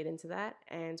 and I played into that,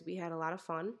 and we had a lot of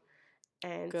fun.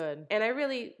 And Good. And I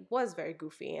really was very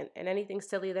goofy, and anything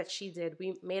silly that she did,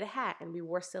 we made a hat and we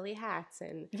wore silly hats,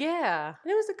 and Yeah.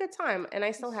 it was a good time. And I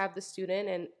still have the student,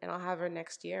 and I'll have her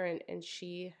next year, and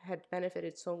she had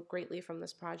benefited so greatly from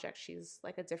this project. She's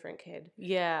like a different kid.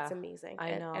 Yeah. It's amazing. I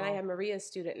And I know. have Maria's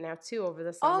student now too over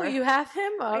the Oh, summer. you have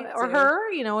him I or do.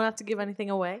 her? Not to give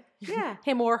anything away. Yeah.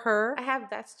 Him or her. I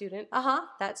have that student, Uh-huh.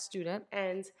 That student.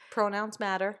 and Pronouns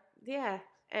matter. yeah,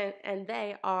 and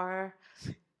they are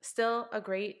still a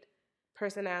great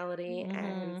personality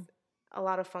and a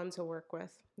lot of fun to work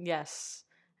with. Yes.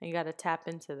 And you got to tap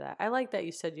into that. I like that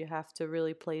you said you have to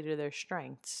really play to their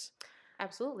strengths.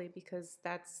 Absolutely, because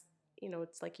that's,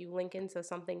 it's like you link into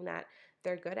something that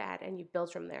they're good at and you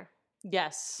build from there.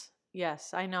 Yes.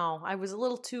 Yes, I know. I was a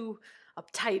little too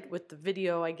uptight with the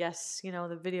video, I guess.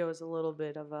 The video is a little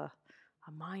bit of a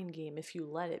mind game if you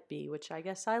let it be, which I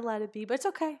guess I let it be, but it's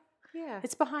okay. Yeah.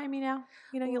 It's behind me now.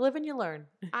 You live and you learn.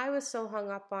 I was so hung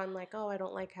up on like, oh, I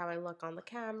don't like how I look on the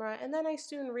camera. And then I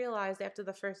soon realized after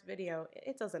the first video,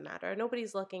 it doesn't matter.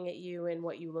 Nobody's looking at you and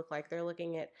what you look like. They're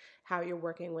looking at how you're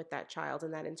working with that child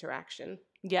and that interaction.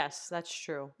 Yes, that's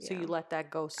true. So Yeah. you let that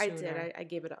go sooner. I did. I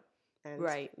gave it up. And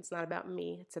Right. It's not about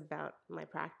me. It's about my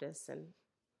practice and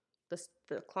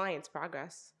the client's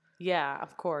progress. Yeah,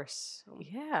 of course.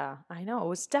 Yeah, I know. It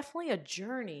was definitely a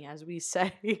journey, as we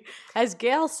say, as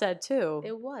Gail said too.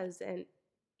 It was. And,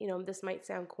 this might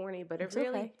sound corny, but It's it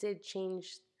really okay. did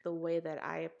change the way that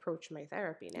I approach my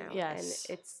therapy now. Yes.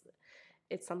 And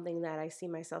it's something that I see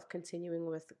myself continuing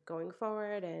with going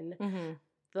forward. And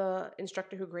the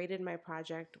instructor who graded my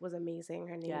project was amazing.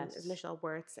 Her name is Yes. Michelle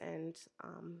Wertz, and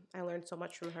I learned so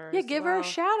much from her. Yeah, as give her a well.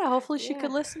 shout out. Hopefully she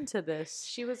could Yeah. listen to this.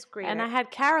 She was great. And I had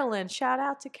Carolyn. Shout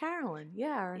out to Carolyn. Yeah,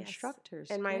 our Yes.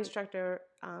 instructors. And my Great. instructor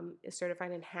is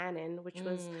certified in Hanon, which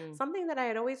was Mm. something that I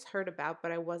had always heard about,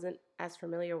 but I wasn't as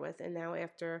familiar with. And now,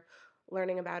 after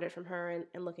learning about it from her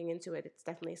and looking into it, it's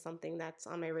definitely something that's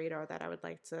on my radar that I would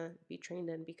like to be trained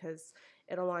in, because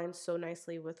it aligns so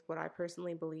nicely with what I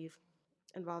personally believe,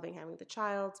 involving having the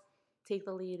child take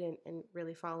the lead and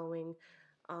really following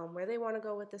where they want to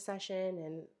go with the session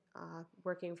and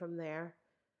working from there.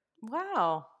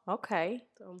 Wow. Okay.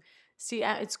 So See,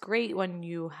 it's great when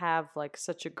you have like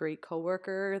such a great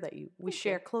coworker that we Thank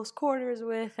share you. close quarters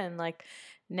with, and like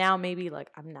now maybe like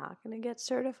I'm not gonna get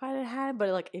certified at HAD, but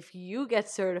like if you get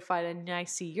certified and I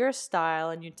see your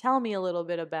style and you tell me a little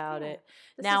bit about Yeah. it,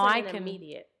 This now isn't I an can.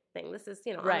 immediate thing. This is,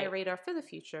 on my Right. radar for the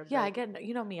future. Yeah, I but- get,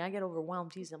 you know me, I get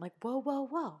overwhelmed easily. I'm like,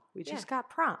 whoa. We just Yeah. got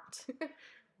prompt.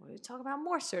 We talk about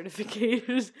more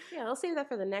certifications. Yeah, I'll save that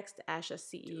for the next ASHA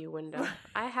CEU window.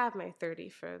 I have my 30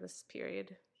 for this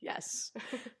period. Yes,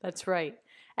 that's right.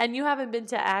 And you haven't been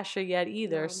to ASHA yet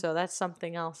either, No. so that's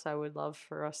something else I would love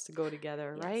for us to go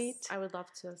together, right? Yes, I would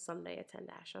love to someday attend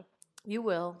ASHA. You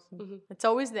will. Mhm. It's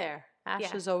always there.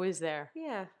 ASHA's always there.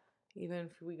 Yeah, Even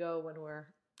if we go when we're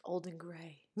old and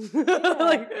gray.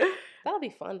 Like, that'll be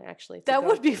fun, actually. to That go.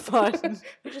 would be fun.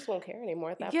 We just won't care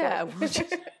anymore at that Yeah, point. we'll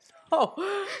just,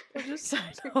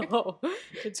 no,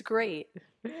 it's great.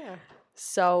 Yeah.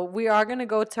 So we are going to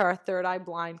go to our Third Eye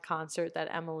Blind concert that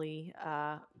Emily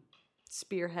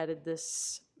spearheaded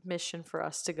this mission for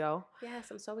us to go. Yes,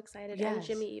 I'm so excited. Yes. And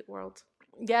Jimmy Eat World.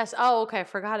 Yes. Oh, okay. I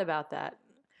forgot about that.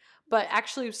 But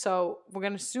actually, so we're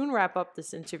going to soon wrap up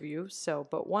this interview.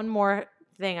 But one more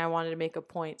thing I wanted to make a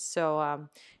point. So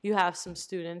you have some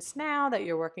students now that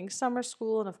you're working summer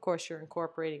school, and of course you're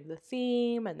incorporating the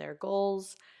theme and their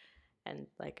goals and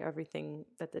like everything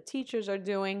that the teachers are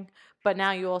doing. But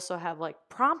now you also have like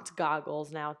prompt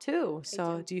goggles now too.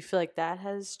 So do. do you feel like that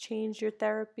has changed your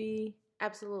therapy?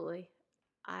 Absolutely.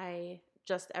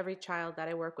 Every child that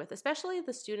I work with, especially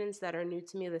the students that are new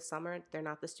to me this summer, they're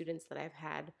not the students that I've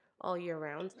had all year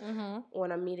round. Mm-hmm.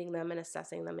 When I'm meeting them and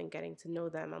assessing them and getting to know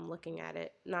them, I'm looking at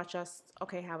it not just,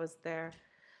 okay, how was their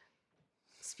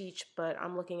speech, but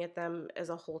I'm looking at them as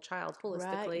a whole child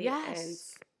holistically.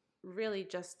 Yes. And really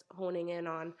just honing in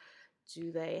on,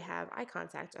 do they have eye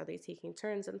contact? Are they taking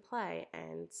turns in play?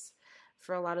 And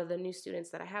for a lot of the new students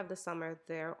that I have this summer,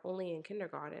 they're only in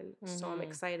kindergarten. So I'm Mhm.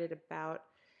 excited about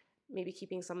maybe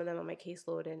keeping some of them on my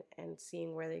caseload and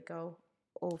seeing where they go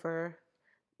over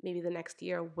maybe the next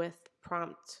year with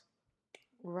prompt.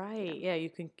 Right. Yeah, you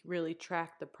can really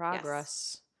track the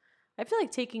progress. I feel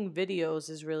like taking videos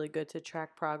is really good to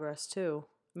track progress too.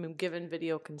 I mean, given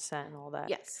video consent and all that.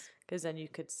 Yes, Because then you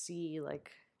could see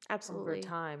like absolutely. over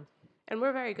time. And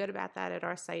we're very good about that at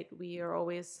our site. We are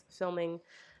always filming,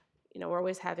 we're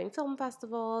always having film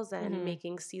festivals and Mhm.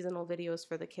 making seasonal videos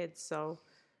for the kids. So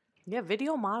Yeah,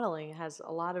 video modeling has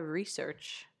a lot of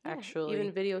research yeah, actually.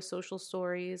 even video social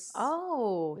stories.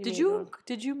 Oh, We did made you one.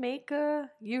 did you make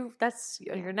that's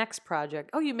your next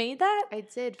project? Oh, you made that? I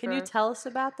did. Can you for tell us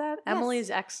about that? Yes. Emily's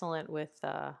excellent with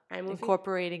iMovie.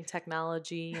 incorporating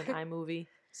technology and iMovie.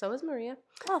 So is Maria.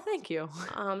 Oh, thank you.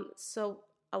 So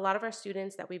a lot of our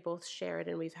students that we both shared,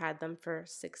 and we've had them for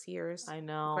 6 years, I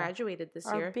know. graduated this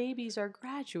Our year. babies are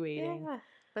graduating. Yeah,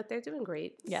 but they're doing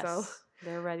great. Yes. So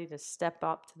They're ready to step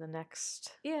up to the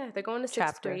next. yeah, they're going to sixth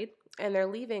Chapter. grade, and they're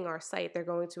leaving our site. They're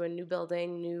going to a new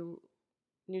building,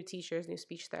 new teachers, new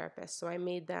speech therapists. So I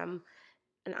made them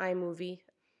an iMovie,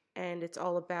 and it's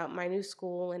all about my new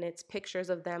school, and it's pictures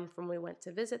of them from when we went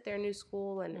to visit their new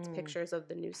school, and it's Mm. pictures of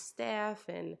the new staff,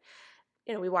 and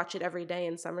we watch it every day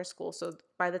in summer school. So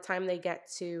by the time they get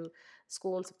to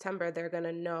school in September, they're going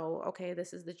to know, okay,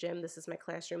 this is the gym, this is my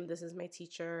classroom, this is my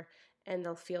teacher, and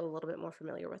they'll feel a little bit more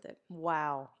familiar with it.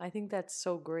 Wow. I think that's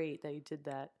so great that you did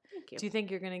that. Thank you. Do you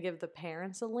think you're going to give the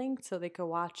parents a link so they could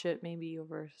watch it maybe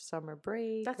over summer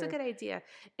break? That's a or- good idea.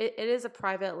 It is a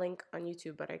private link on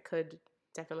YouTube, but I could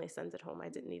definitely send it home. I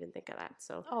didn't even think of that.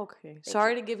 So Okay.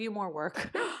 Sorry to give you more work.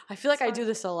 I feel like I It's do fine.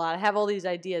 this a lot. I have all these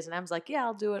ideas and I was like, yeah,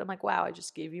 I'll do it. I'm like, wow, I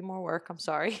just gave you more work. I'm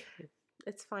sorry.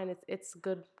 it's fine. It's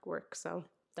good work. So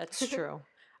That's true.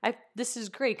 This is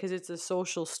great because it's a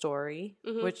social story,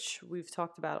 Mhm. which we've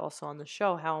talked about also on the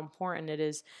show, how important it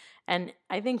is. And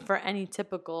I think for any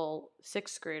typical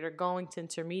sixth grader going to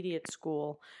intermediate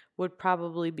school would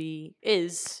probably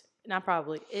is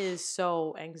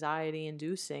so anxiety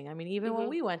inducing. I mean, even when Mhm.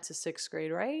 we went to sixth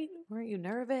grade, right? Weren't you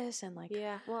nervous and like,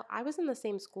 yeah. Well, I was in the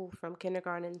same school from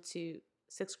kindergarten to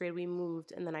 6th grade we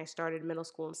moved, and then I started middle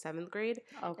school in 7th grade.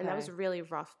 Okay. And that was really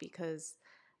rough because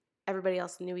everybody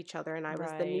else knew each other, and I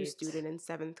was the new Right. student in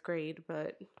 7th grade.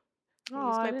 But I Oh,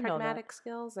 used I my didn't know that. pragmatic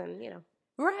skills, and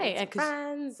Right. made some And 'cause-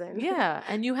 friends, and yeah,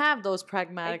 and you have those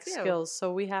pragmatic do. skills,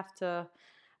 so we have to.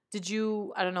 Did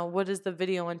you? I don't know. What does the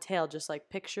video entail? Just like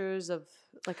pictures of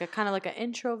like a kind of like an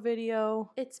intro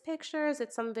video. It's pictures,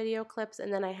 it's some video clips,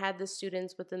 and then I had the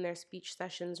students within their speech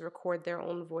sessions record their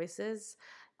own voices.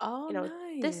 Oh,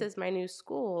 nice. This is my new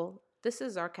school. This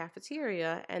is our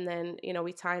cafeteria. And then,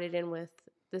 we tied it in with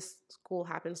this school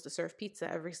happens to serve pizza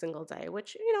every single day,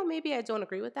 which, maybe I don't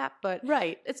agree with that, but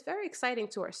right. it's very exciting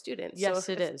to our students. Yes,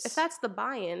 so it is. If that's the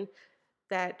buy-in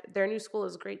that their new school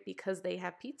is great because they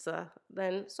have pizza,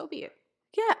 then so be it.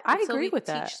 Yeah, I Until agree we with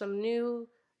that. Teach some new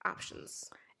options.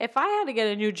 If I had to get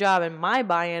a new job and my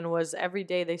buy-in was every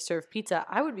day they serve pizza,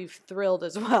 I would be thrilled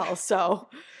as well. So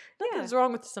nothing's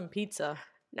wrong with some pizza.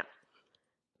 No.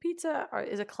 Pizza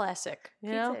is a classic.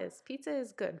 Pizza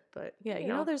is good, but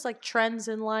Yeah, there's like trends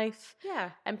in life,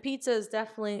 yeah, and pizza is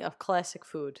definitely a classic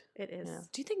food. it is. Yeah.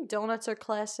 Do you think donuts are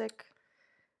classic?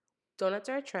 Donuts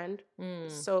are a trend.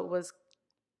 So it was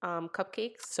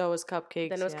cupcakes, So is cupcakes.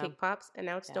 then it was yeah. cake pops, and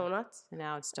now it's Yeah. donuts. And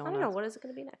now it's I donuts. don't know, what is it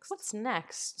going to be next? What's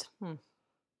next?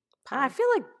 Pie. I feel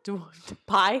like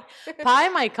pie. Pie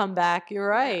might come back. You're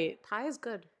right. Pie is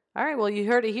good. All right. Well, you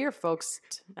heard it here, folks.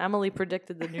 Emily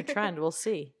predicted the new trend. We'll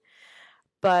see.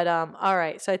 But all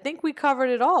right. So I think we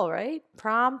covered it all, right?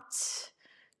 Prompt,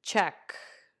 check.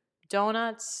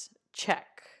 Donuts, check.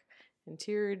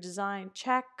 Interior design,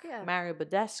 check. Yeah. Mario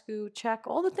Badescu, check.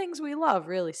 All the things we love,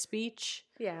 really. Speech.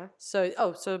 Yeah. So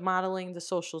modeling the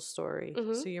social story.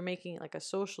 Mhm. So you're making like a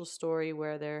social story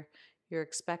where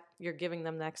you're giving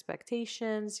them the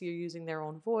expectations, you're using their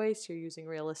own voice, you're using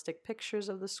realistic pictures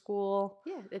of the school.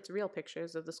 Yeah, it's real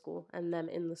pictures of the school and them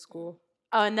in the school.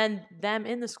 Oh, and then them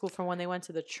in the school from when they went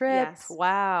to the trip. Yes.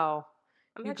 Wow.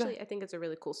 I think it's a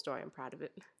really cool story. I'm proud of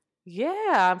it.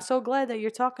 Yeah, I'm so glad that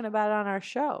you're talking about it on our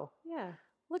show. Yeah.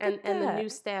 Look And at that. and the new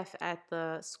staff at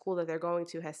the school that they're going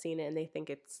to has seen it, and they think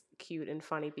it's cute and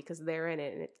funny because they're in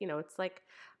it, and it's like,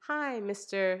 hi,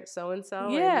 Mr. So and so.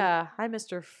 Yeah. Hi,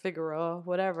 Mr. Figueroa,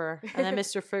 whatever. And then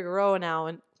Mr. Figueroa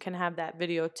now can have that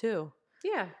video too.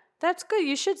 Yeah. That's good.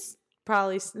 You should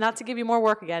probably, not to give you more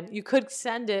work again, you could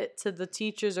send it to the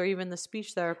teachers or even the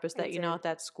speech therapist I that you know did. at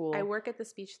that school. I work with the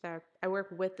speech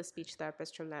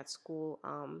therapist from that school.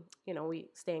 We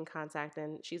stay in contact,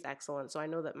 and she's excellent. So I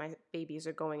know that my babies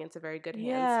are going into very good hands.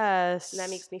 Yes. And that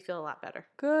makes me feel a lot better.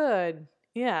 good.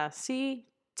 Yeah. See,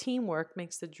 teamwork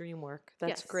makes the dream work.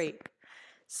 That's Yes. great.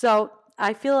 So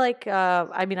I feel like,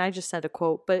 I just said a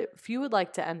quote, but if you would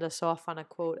like to end us off on a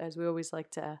quote, as we always like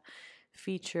to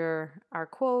feature our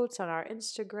quotes on our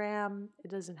Instagram,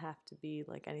 it doesn't have to be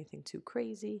like anything too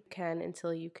crazy. Can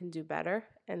until you can do better.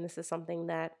 And this is something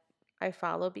that I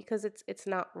follow because it's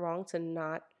not wrong to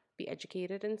not be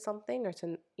educated in something, or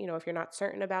to, if you're not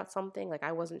certain about something. Like,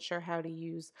 I wasn't sure how to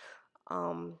use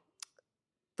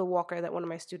the walker that one of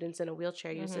my students in a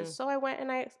wheelchair uses. Mhm. So I went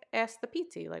and I asked the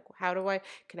PT, like,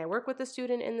 can I work with the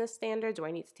student in the stander? Do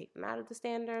I need to take them out of the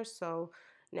stander? So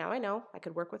now I know I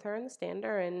could work with her in the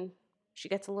stander, and she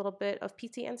gets a little bit of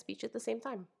PT and speech at the same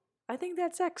time. I think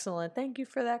that's excellent. Thank you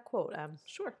for that quote, Em.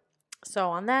 Sure. So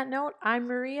on that note, I'm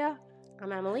Maria.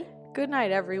 I'm Emily. Good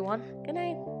night, everyone. Good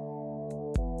night.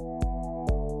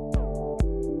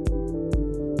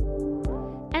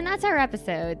 And that's our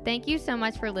episode. Thank you so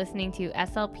much for listening to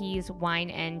SLP's Wine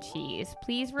and Cheese.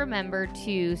 Please remember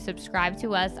to subscribe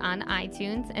to us on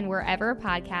iTunes and wherever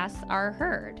podcasts are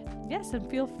heard. Yes, and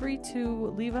feel free to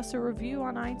leave us a review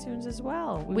on iTunes as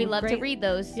well. We would love to great- read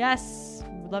those. Yes,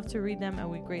 we'd love to read them,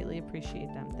 and we greatly appreciate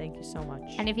them. Thank you so much.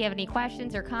 And if you have any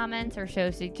questions or comments or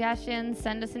show suggestions,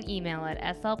 send us an email at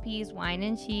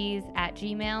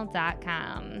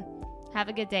slpswineandcheese@gmail.com. Have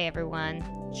a good day,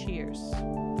 everyone. Cheers.